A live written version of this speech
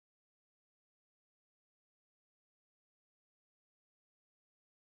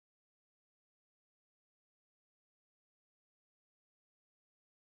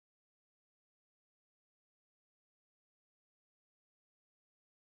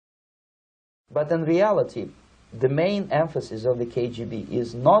But in reality, the main emphasis of the KGB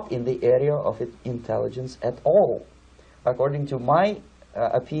is not in the area of intelligence at all. According to my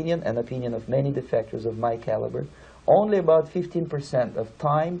opinion and opinion of many defectors of my caliber, only about 15% of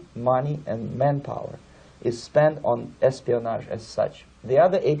time, money, and manpower is spent on espionage as such. The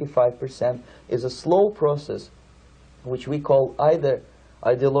other 85% is a slow process which we call either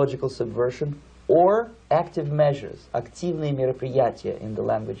ideological subversion or active measures, активные мероприятия in the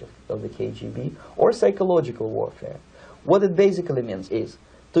language of the KGB, or psychological warfare. What it basically means is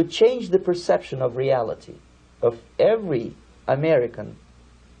to change the perception of reality of every American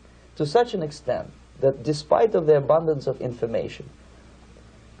to such an extent that despite of the abundance of information,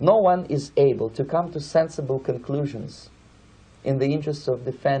 no one is able to come to sensible conclusions in the interests of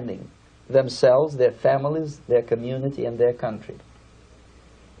defending themselves, their families, their community, and their country.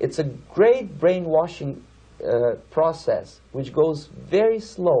 It's a great brainwashing process which goes very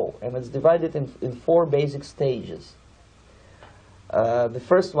slow, and it's divided in 4 basic stages. The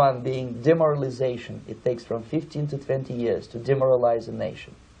first one being demoralization. It takes from 15 to 20 years to demoralize a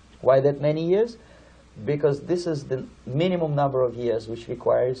nation. Why that many years? Because this is the minimum number of years which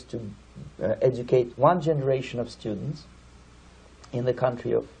requires to educate one generation of students in the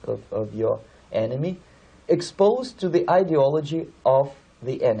country of your enemy, exposed to the ideology of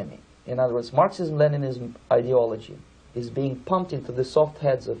the enemy. In other words, Marxism-Leninism ideology is being pumped into the soft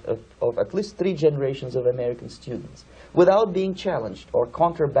heads of at least 3 generations of American students without being challenged or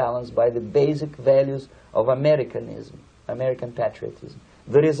counterbalanced by the basic values of Americanism, American patriotism.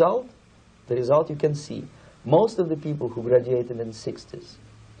 The result you can see. Most of the people who graduated in the 60s,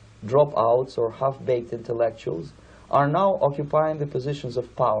 dropouts or half-baked intellectuals, are now occupying the positions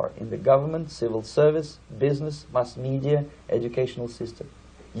of power in the government, civil service, business, mass media, educational system.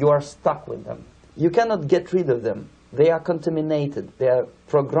 You are stuck with them. You cannot get rid of them. They are contaminated. They are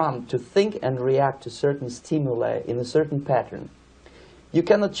programmed to think and react to certain stimuli in a certain pattern. You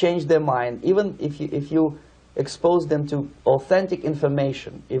cannot change their mind, even if you expose them to authentic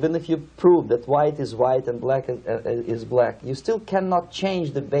information, even if you prove that white is white and black is black. You still cannot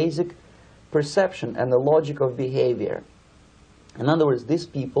change the basic perception and the logic of behavior. In other words, these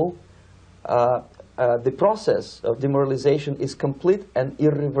people, the process of demoralization is complete and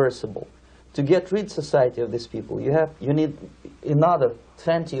irreversible. To get rid society of these people, you need another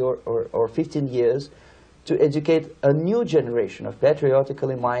 20 or 15 years to educate a new generation of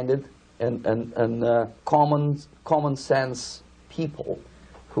patriotically minded and common sense people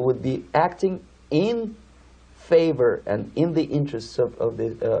who would be acting in favor and in the interests of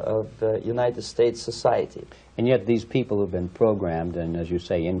the United States society. And yet these people who have been programmed and, as you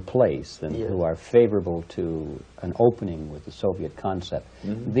say, in place, and Yes. who are favorable to an opening with the Soviet concept,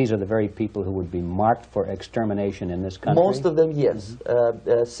 these are the very people who would be marked for extermination in this country? Most of them, yes.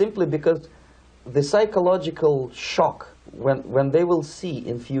 Simply because the psychological shock when they will see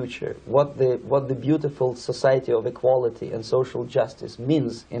in future what the beautiful society of equality and social justice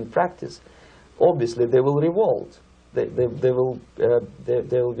means in practice, obviously they will revolt. They will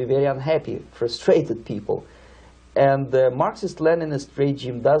be very unhappy, frustrated people. And the Marxist-Leninist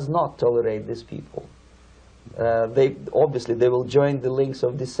regime does not tolerate these people. Obviously they will join the links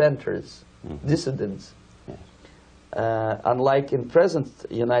of dissenters, dissidents. Unlike in present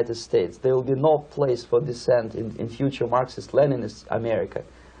United States, there will be no place for dissent in future Marxist-Leninist America.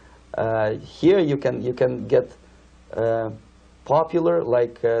 Here you can get popular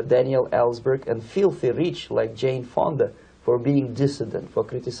like Daniel Ellsberg and filthy rich like Jane Fonda for being dissident, for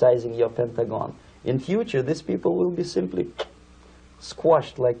criticizing your Pentagon. In future, these people will be simply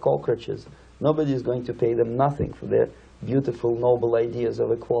squashed like cockroaches. Nobody is going to pay them nothing for their beautiful, noble ideas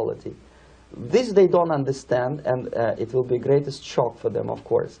of equality. This they don't understand, and it will be greatest shock for them, of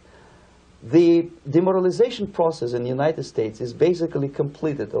course. The demoralization process in the United States is basically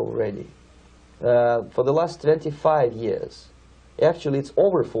completed already. For the last 25 years, actually it's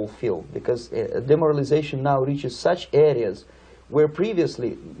overfulfilled, because demoralization now reaches such areas where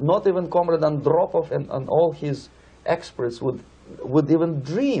previously not even Comrade Andropov and all his experts would even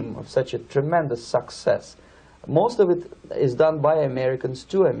dream of such a tremendous success. Most of it is done by Americans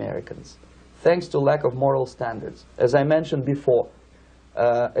to Americans, thanks to lack of moral standards. As I mentioned before,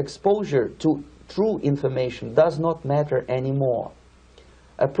 exposure to true information does not matter anymore.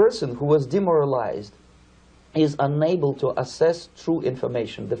 A person who was demoralized is unable to assess true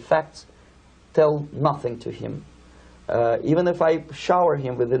information. The facts tell nothing to him. Even if I shower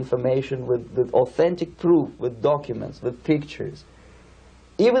him with information, with authentic proof, with documents, with pictures,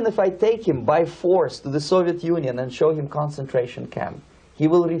 even if I take him by force to the Soviet Union and show him concentration camp, he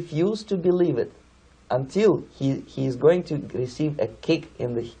will refuse to believe it until he is going to receive a kick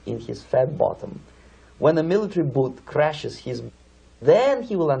in his fat bottom. When a military boot crashes then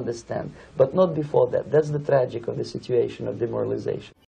he will understand, but not before that. That's the tragic of the situation of demoralization.